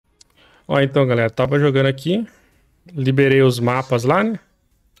Ó, então, galera, tava jogando aqui, liberei os mapas lá, né?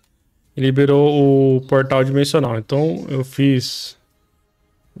 E liberou o portal dimensional. Então, eu fiz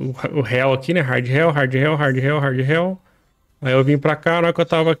o Hell aqui, né? Hard Hell, Hard Hell, Hard Hell, Hard Hell. Aí eu vim pra cá, na hora que eu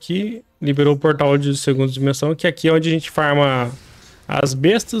tava aqui, liberou o portal de segunda dimensão, que aqui é onde a gente farma as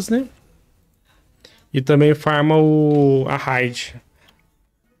bestas, né? E também farma a raid.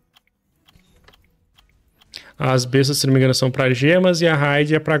 As bestas, se não me engano, são pra gemas e a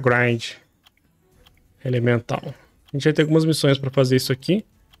raid é pra grind elemental. A gente vai ter algumas missões pra fazer isso aqui.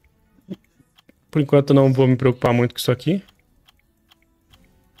 Por enquanto não vou me preocupar muito com isso aqui.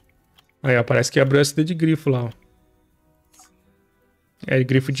 Aí, ó, parece que abriu essa de grifo lá, ó. É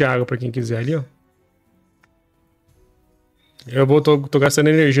grifo de água pra quem quiser ali, ó. Tô gastando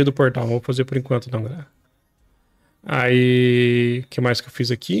energia do portal, não vou fazer por enquanto não, galera. Aí, o que mais que eu fiz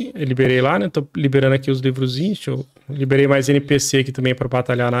aqui? Eu liberei lá, né? Tô liberando aqui os livrozinhos. Liberei mais NPC aqui também pra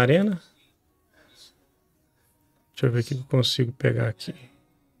batalhar na arena. Deixa eu ver o que eu consigo pegar aqui.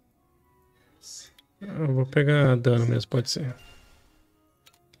 Eu vou pegar dano mesmo, pode ser.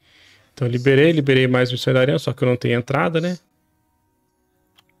 Então liberei mais missões da arena, só que eu não tenho entrada, né?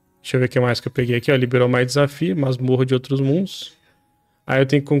 Deixa eu ver o que mais que eu peguei aqui, ó. Liberou mais desafio, masmorra de outros mundos. Aí eu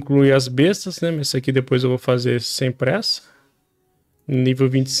tenho que concluir as bestas, né? Mas isso aqui depois eu vou fazer sem pressa. Nível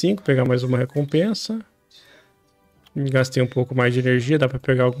 25, pegar mais uma recompensa. Gastei um pouco mais de energia, dá pra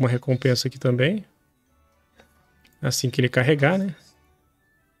pegar alguma recompensa aqui também. Assim que ele carregar, né?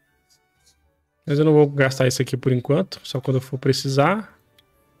 Mas eu não vou gastar isso aqui por enquanto, só quando eu for precisar.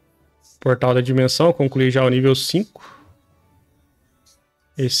 Portal da dimensão, concluí já o nível 5.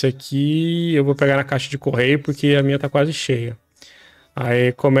 Esse aqui eu vou pegar na caixa de correio porque a minha tá quase cheia.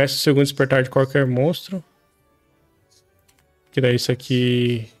 Aí começa o segundo despertar de qualquer monstro. Que daí isso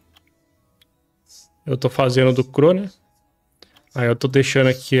aqui eu tô fazendo do Cro, né? Aí eu tô deixando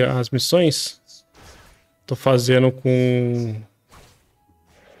aqui as missões. Tô fazendo com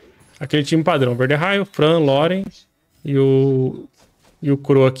aquele time padrão. Verde Raio, Fran, Loren e o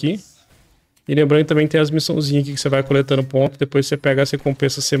Cro aqui. E lembrando que também tem as missãozinhas aqui que você vai coletando pontos. Depois você pega as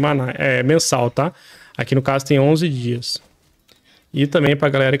recompensas semanais, mensal, tá? Aqui no caso tem 11 dias. E também pra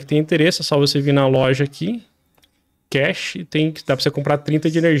galera que tem interesse, é só você vir na loja aqui. Cash, dá pra você comprar 30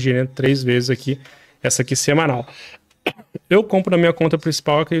 de energia, né? 3 vezes aqui. Essa aqui semanal. Eu compro na minha conta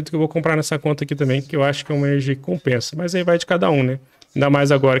principal, acredito que eu vou comprar nessa conta aqui também, que eu acho que é uma energia que compensa. Mas aí vai de cada um, né? Ainda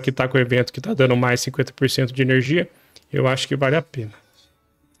mais agora que tá com o evento que tá dando mais 50% de energia, eu acho que vale a pena.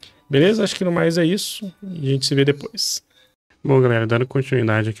 Beleza? Acho que no mais é isso. E a gente se vê depois. Bom, galera, dando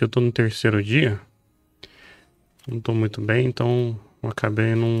continuidade aqui, eu tô no terceiro dia. Não tô muito bem, então eu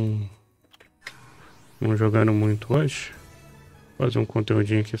acabei não jogando muito hoje. Vou fazer um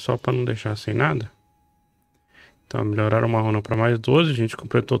conteúdinho aqui só pra não deixar sem nada. Então, melhoraram uma runa pra mais 12. A gente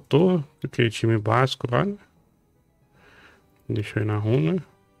completou todo aquele time básico lá, né? Deixa eu ir na runa.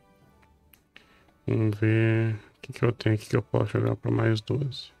 Vamos ver o que eu tenho aqui que eu posso jogar pra mais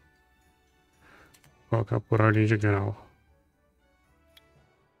 12. Vou colocar por ordem de grau.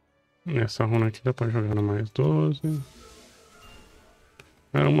 Essa runa aqui dá pra jogar no mais 12.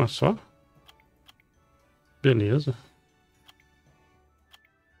 Era uma só? Beleza.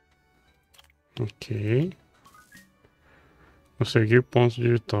 Ok. Conseguir pontos de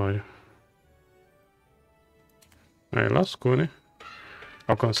vitória. Aí lascou, né?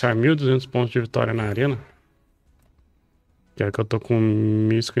 Alcançar 1.200 pontos de vitória na arena. Que é que eu tô com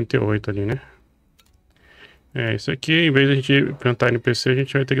 1.058 ali, né? É, isso aqui, em vez de a gente enfrentar NPC, a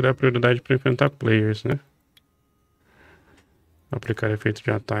gente vai ter que dar prioridade para enfrentar players, né? Aplicar efeito de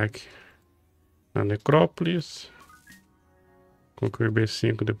ataque na necrópolis. Concluir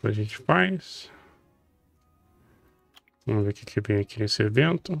B5 depois a gente faz. Vamos ver o que vem aqui nesse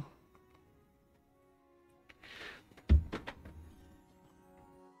evento.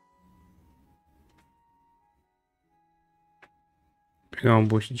 Pegar um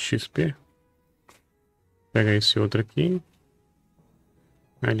boost de XP. Pegar esse outro aqui.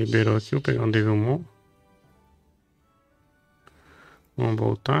 Aí liberou aqui, vou pegar um Devilmon. Vamos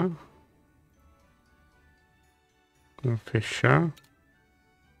voltar. Vamos fechar.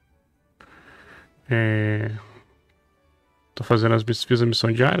 Tô fazendo fiz a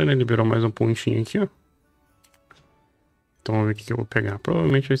missão diária, né? Liberou mais um pontinho aqui, ó. Então vamos ver o que eu vou pegar.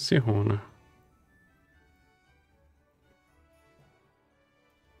 Provavelmente vai ser runa.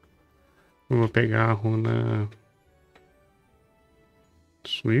 Eu vou pegar a runa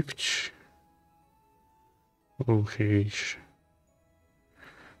Swift ou Rage.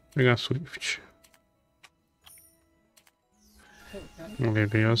 Vou pegar a Swift. Vamos ver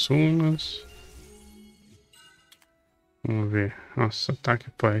bem as runas. Vamos ver. Nossa,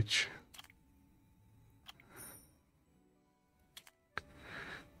 ataque pet.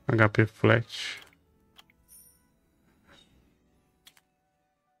 HP flat.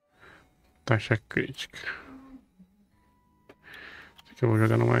 Taxa crítica. Esse aqui eu vou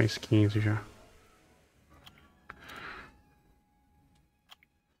jogar no mais 15 já.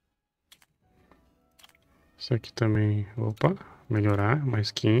 Isso aqui também, opa, melhorar, mais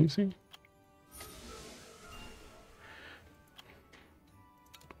 15.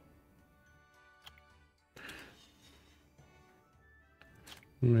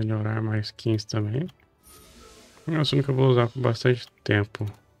 Melhorar mais 15 também. É um assunto que eu vou usar por bastante tempo.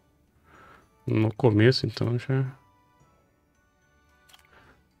 No começo, então já.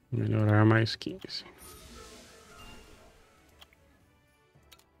 Melhorar mais 15.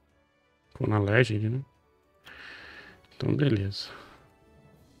 Ficou na legend, né? Então, beleza.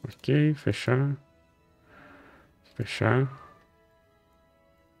 Ok, fechar. Fechar.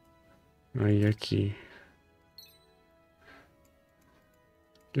 Aí aqui.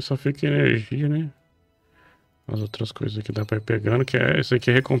 Aqui só fica energia, né? As outras coisas aqui dá pra ir pegando, que é esse aqui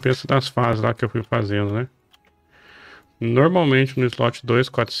é a recompensa das fases lá que eu fui fazendo, né? Normalmente no slot 2,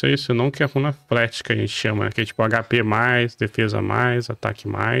 4, 6, você não quer runa flat, que a gente chama, né? Que é tipo HP mais, defesa mais, ataque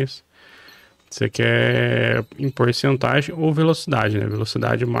mais. Você quer em porcentagem ou velocidade, né?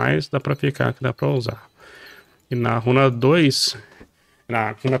 Velocidade mais dá pra ficar, que dá pra usar. E na runa 2,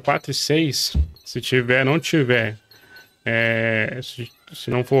 na runa 4 e 6, se tiver, não tiver,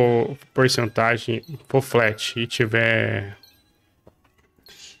 se não for porcentagem, for flat e tiver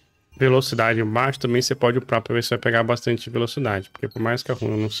velocidade embaixo, também você pode upar pra ver se vai pegar bastante velocidade. Porque por mais que a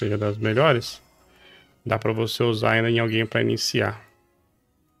runa não seja das melhores, dá pra você usar ainda em alguém pra iniciar.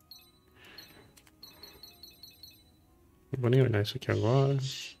 Não vou nem olhar isso aqui agora.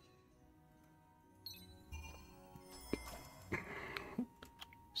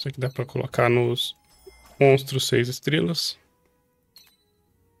 Isso aqui dá pra colocar nos monstros 6 estrelas.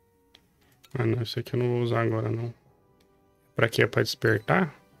 Ah não, isso aqui eu não vou usar agora não. Pra quê? É pra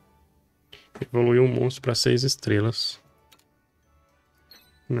despertar? Evoluir um monstro pra 6 estrelas.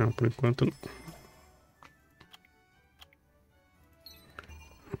 Não, por enquanto não.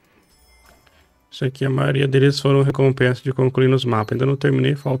 Isso aqui, a maioria deles foram recompensas de concluir nos mapas. Ainda não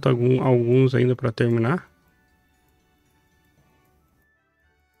terminei, falta alguns ainda pra terminar.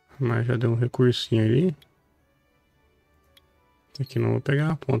 Mas já deu um recursinho ali. Esse aqui não vou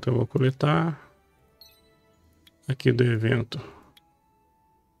pegar, a ponta eu vou coletar. Aqui do evento.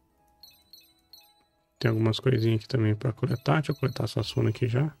 Tem algumas coisinhas aqui também pra coletar. Deixa eu coletar essa suna aqui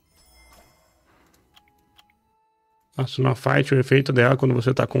já. A Suna Fight, o efeito dela quando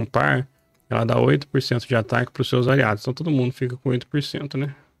você tá com par, ela dá 8% de ataque pros seus aliados. Então todo mundo fica com 8%,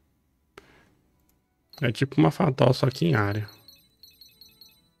 né? É tipo uma fatal, só que em área.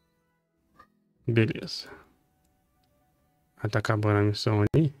 Beleza. Aí tá acabando a missão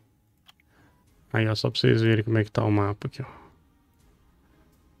ali. Aí ó, só pra vocês verem como é que tá o mapa aqui, ó.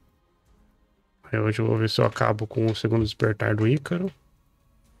 Aí hoje eu vou ver se eu acabo com o segundo despertar do Ícaro.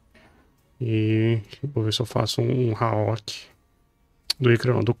 E vou ver se eu faço um Haok. Do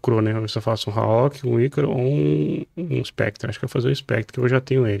Ícaro não, do Crow, né? Vou ver se eu faço um Haok, um Ícaro ou um Spectre. Acho que eu vou fazer o Spectre, que eu já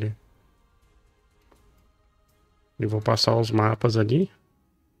tenho ele. E vou passar os mapas ali.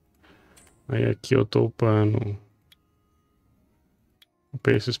 Aí aqui eu tô upando.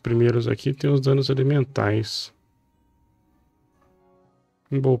 Upei esses primeiros aqui, tem os danos elementais.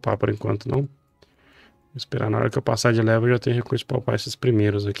 Não vou upar por enquanto, não. Vou esperar na hora que eu passar de level, eu já tenho recurso para upar esses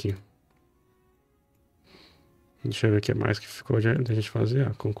primeiros aqui. Deixa eu ver o que mais que ficou da gente fazer.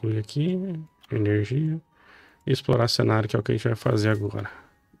 Ah, concluir aqui, energia. E explorar cenário, que é o que a gente vai fazer agora.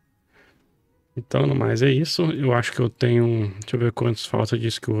 Então, no mais é isso. Eu acho que eu tenho... Deixa eu ver quantos falta de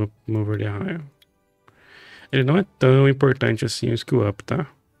skill up no overlay. Ele não é tão importante assim o skill up, tá?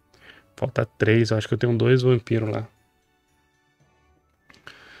 Falta 3, eu acho que eu tenho 2 vampiros lá.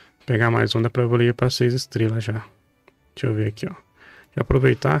 Vou pegar mais um, dá pra evoluir pra 6 estrelas já. Deixa eu ver aqui, ó. Já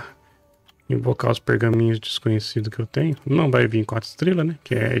aproveitar, invocar os pergaminhos desconhecidos que eu tenho. Não vai vir 4 estrelas, né?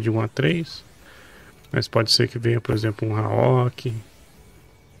 Que é de 1 a 3. Mas pode ser que venha, por exemplo, um Haok.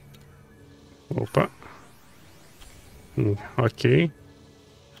 Opa. Ok.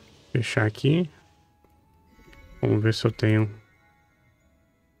 Fechar aqui. Vamos ver se eu tenho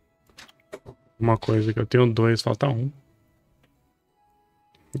uma coisa que eu tenho 2, falta 1.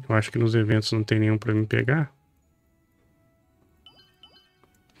 Eu acho que nos eventos não tem nenhum pra me pegar.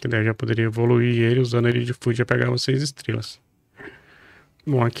 Que daí eu já poderia evoluir ele usando ele de food, já pegava 6 estrelas.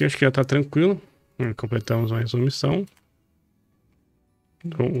 Bom, aqui acho que já tá tranquilo. Completamos mais uma missão.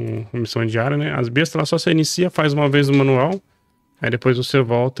 Uma missão diária, né? As bestas lá só você inicia, faz uma vez o manual. Aí depois você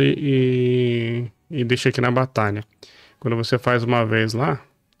volta e deixa aqui na batalha. Quando você faz uma vez lá,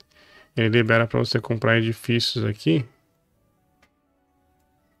 Ele libera pra você comprar edifícios aqui.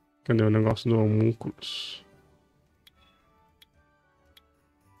 Cadê o negócio do homúnculos?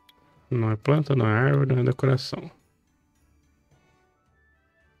 Não é planta, não é árvore, não é decoração.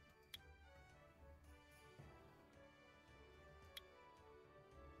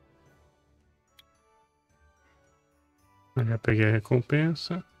 Eu já peguei a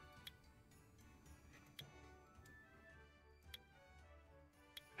recompensa.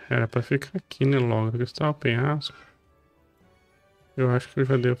 Era pra ficar aqui, né? Logo, cristal, penhasco. Eu acho que eu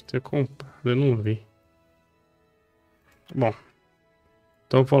já devo ter comprado, eu não vi. Bom,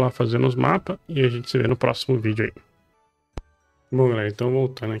 então eu vou lá fazendo os mapas e a gente se vê no próximo vídeo aí. Bom, galera, então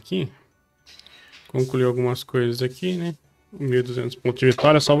voltando aqui. Concluí algumas coisas aqui, né? 1.200 pontos de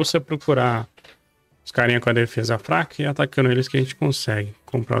vitória. É só você procurar os carinha com a defesa fraca e atacando eles que a gente consegue.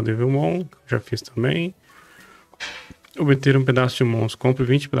 Comprar o Devilmon, já fiz também. Obter um pedaço de monstro. Compre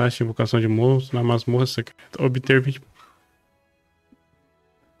 20 pedaços de invocação de monstro na masmorra secreta. Obter 20...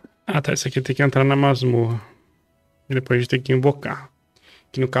 Ah, tá. Isso aqui tem que entrar na masmorra. E depois a gente tem que invocar.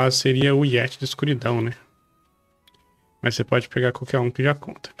 Que no caso seria o Yeti de escuridão, né? Mas você pode pegar qualquer um que já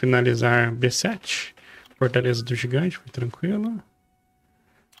conta. Finalizar B7. Fortaleza do Gigante, foi tranquilo.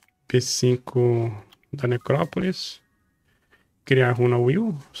 B5 da Necrópolis. Criar Runa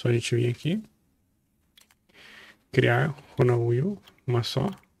Will. Só a gente vir aqui. Criar Runa Will. Uma só.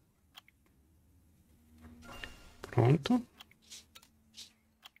 Pronto.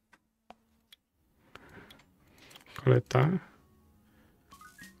 Coletar.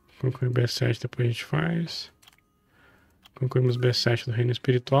 Concluir B7, depois a gente faz. Concluímos B7 do reino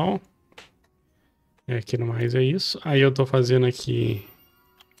espiritual. E aqui no mais é isso. Aí eu tô fazendo aqui,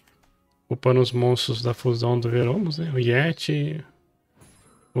 upando os monstros da fusão do Veromos, né? O Yeti,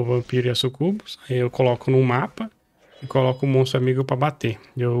 o Vampiro e a Sucubus. Aí eu coloco no mapa e coloco o monstro amigo pra bater.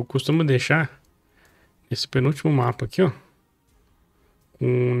 Eu costumo deixar esse penúltimo mapa aqui, ó.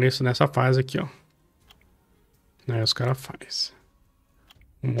 Nessa fase aqui, ó. Aí os caras fazem.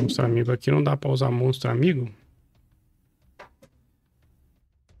 O monstro amigo aqui não dá pra usar monstro amigo.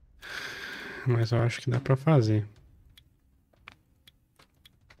 Mas eu acho que dá pra fazer.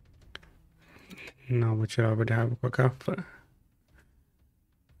 Não, vou tirar a variável com a capa.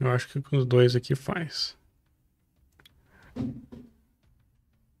 Eu acho que com os dois aqui faz.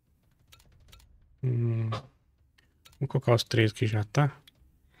 Vou colocar os três que já tá.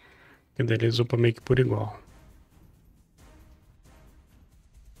 Que daí eles upam meio que por igual.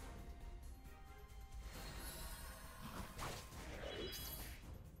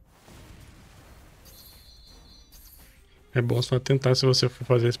 É bom só tentar, se você for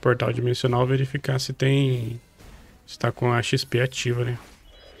fazer esse portal dimensional, verificar se tem... Se tá com a XP ativa, né?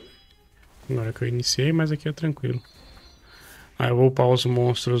 Agora que eu iniciei, mas aqui é tranquilo. Aí eu vou upar os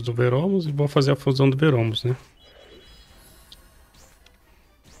monstros do Veromos e vou fazer a fusão do Veromos, né?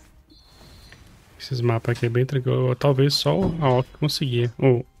 Esses mapas aqui é bem tranquilo. Talvez só a Ock conseguia.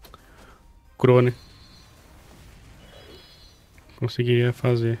 Ou Crow, né? Conseguiria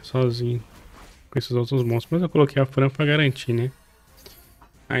fazer sozinho com esses outros monstros. Mas eu coloquei a Fran pra garantir, né?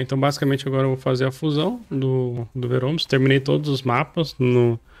 Então basicamente agora eu vou fazer a fusão do Veromos. Terminei todos os mapas.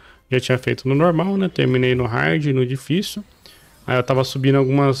 Já tinha feito no normal, né? Terminei no hard e no difícil. Aí eu tava subindo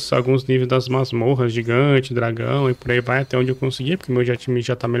alguns níveis das masmorras, gigante, dragão e por aí vai até onde eu consegui, porque meu time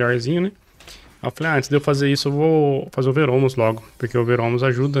já tá melhorzinho, né? Aí eu falei, antes de eu fazer isso eu vou fazer o Veromos logo, porque o Veromos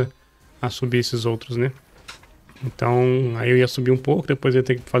ajuda a subir esses outros, né? Então, aí eu ia subir um pouco, depois eu ia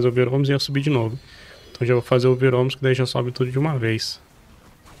ter que fazer o Veromos e ia subir de novo. Então já vou fazer o Veromos, que daí já sobe tudo de uma vez.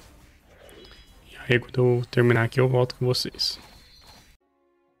 E aí quando eu terminar aqui eu volto com vocês.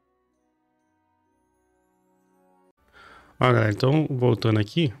 Ó, galera, então voltando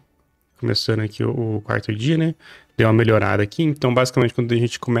aqui, começando aqui o quarto dia, né? Deu uma melhorada aqui, então basicamente quando a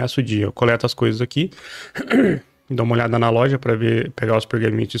gente começa o dia, eu coleto as coisas aqui, dou uma olhada na loja pra ver, pegar os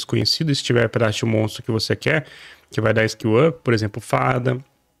pergaminhos desconhecidos, se tiver pedaço de monstro que você quer, que vai dar skill up, por exemplo, fada,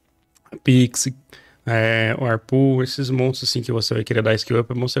 pixie, o arpu, esses monstros assim que você vai querer dar skill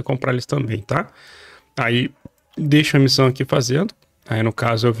up, é bom você comprar eles também, tá? Aí deixo a missão aqui fazendo, aí no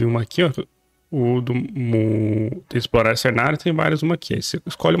caso eu vi uma aqui, ó, de explorar cenário, tem várias uma aqui. Aí você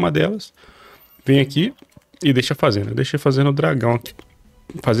escolhe uma delas, vem aqui e deixa fazendo. Eu deixei fazendo o dragão aqui,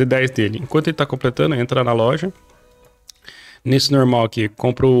 fazer 10 dele. Enquanto ele tá completando, entra na loja. Nesse normal aqui,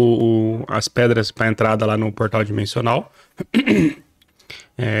 compra as pedras para entrada lá no portal dimensional.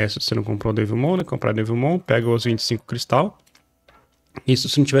 Se você não comprou o Devilmon, né? Comprar Devilmon, pega os 25 cristal. Isso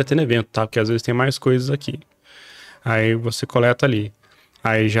se não tiver tendo evento, tá? Porque às vezes tem mais coisas aqui. Aí você coleta ali.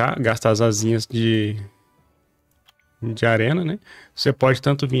 Aí já gasta as asinhas de arena, né? Você pode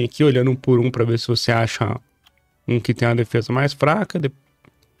tanto vir aqui olhando um por um para ver se você acha um que tem uma defesa mais fraca.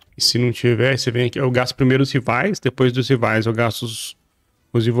 E se não tiver, você vem aqui. Eu gasto primeiro os rivais, depois dos rivais eu gasto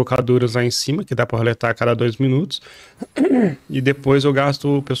os invocadores lá em cima, que dá para roletar a cada 2 minutos. E depois eu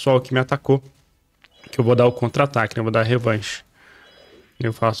gasto o pessoal que me atacou, que eu vou dar o contra-ataque, né? Eu vou dar a revanche.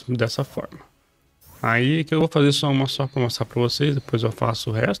 Eu faço dessa forma. Aí que eu vou fazer só uma só para mostrar para vocês, depois eu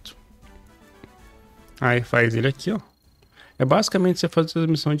faço o resto. Aí faz ele aqui, ó. É basicamente você fazer a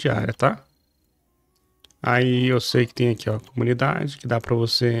missão diária, tá? Aí eu sei que tem aqui, ó, comunidade, que dá pra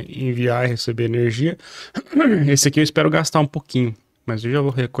você enviar e receber energia. Esse aqui eu espero gastar um pouquinho, mas eu já vou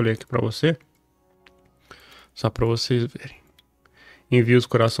recolher aqui pra você. Só pra vocês verem. Envio os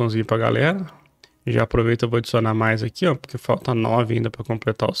coraçãozinhos pra galera. E já aproveito e vou adicionar mais aqui, ó, porque falta 9 ainda pra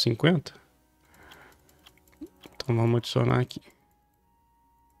completar os 50. Então vamos adicionar aqui.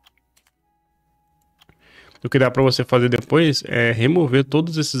 O que dá pra você fazer depois é remover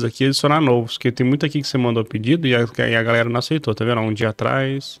todos esses aqui e adicionar novos. Porque tem muito aqui que você mandou pedido e a galera não aceitou, tá vendo? Um dia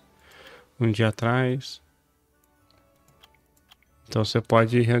atrás. Então você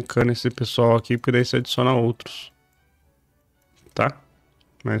pode ir arrancando esse pessoal aqui, porque daí você adiciona outros. Tá?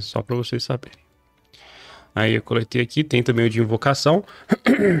 Mas só pra vocês saberem. Aí eu coletei aqui, tem também o de invocação.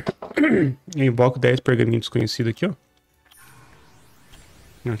 Eu invoco 10 pergaminhos desconhecidos aqui, ó.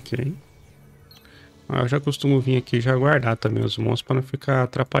 Ok. Eu já costumo vir aqui e já guardar também os monstros para não ficar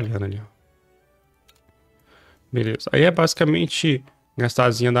atrapalhando ali, ó. Beleza. Aí é basicamente gastar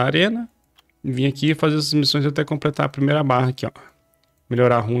a zinha da arena. Vir aqui e fazer essas missões até completar a primeira barra aqui, ó.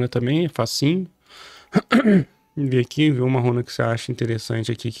 Melhorar a runa também, é facinho. Vir aqui, ver uma runa que você acha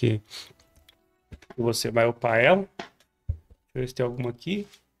interessante aqui que você vai upar ela. Deixa eu ver se tem alguma aqui.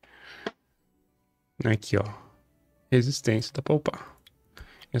 Aqui, ó. Resistência, dá pra upar.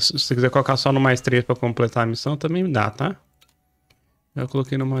 Se você quiser colocar só no mais 3 para completar a missão, também dá, tá? Já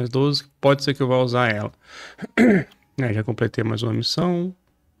coloquei no mais 12, pode ser que eu vá usar ela. Já completei mais uma missão.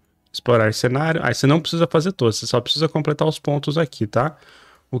 Explorar cenário. Aí você não precisa fazer todas, você só precisa completar os pontos aqui, tá?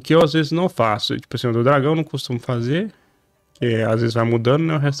 O que eu às vezes não faço. Tipo assim, o do dragão eu não costumo fazer. Que às vezes vai mudando,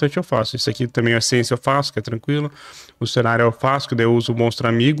 né? O restante eu faço. Isso aqui também a essência eu faço, que é tranquilo. O cenário eu faço, que daí eu uso o monstro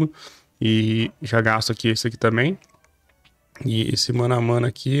amigo. E já gasto aqui esse aqui também. E esse mano a mano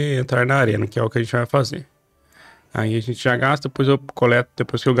aqui é entrar na arena, que é o que a gente vai fazer. Aí a gente já gasta, depois eu coleto,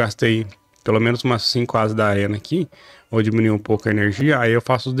 depois que eu gastei pelo menos umas 5 asas da arena aqui, ou diminuir um pouco a energia, aí eu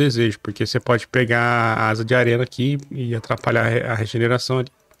faço os desejos, porque você pode pegar a asa de arena aqui e atrapalhar a regeneração ali.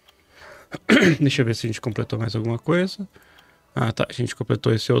 Deixa eu ver se a gente completou mais alguma coisa. Ah, tá, a gente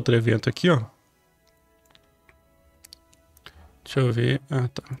completou esse outro evento aqui, ó. Deixa eu ver, ah,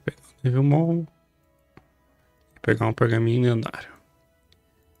 tá, nível mol. Pegar um pergaminho lendário.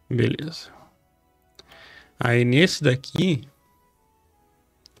 Beleza. Aí nesse daqui,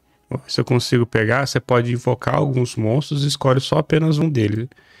 se eu consigo pegar, você pode invocar alguns monstros e escolhe só apenas um deles.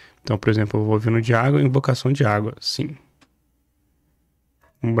 Então, por exemplo, eu vou vir no de água, invocação de água, sim.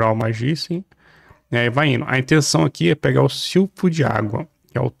 Umbral magia, sim. E aí vai indo. A intenção aqui é pegar o silfo de água,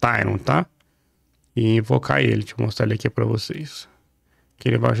 que é o Tyron, tá? E invocar ele. Deixa eu mostrar ele aqui pra vocês. Que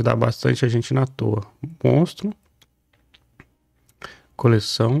ele vai ajudar bastante a gente na toa. Monstro.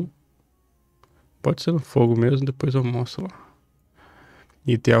 Coleção. Pode ser no fogo mesmo, depois eu mostro lá.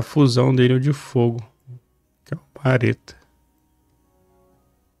 E tem a fusão dele de fogo, que é o Pareta.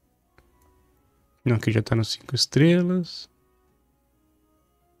 Não, aqui já tá no 5 estrelas.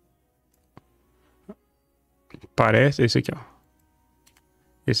 Parece, esse aqui, ó.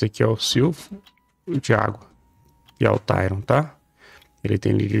 Esse aqui é o Silfo de água, que é o Tyron, tá? Ele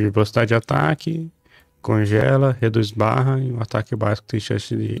tem velocidade de ataque, congela, reduz barra e o ataque básico tem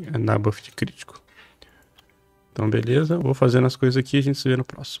chance de dar buff de crítico. Então beleza, vou fazendo as coisas aqui e a gente se vê no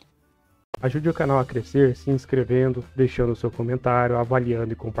próximo. Ajude o canal a crescer se inscrevendo, deixando o seu comentário,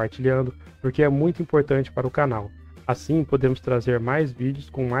 avaliando e compartilhando, porque é muito importante para o canal. Assim podemos trazer mais vídeos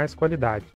com mais qualidade.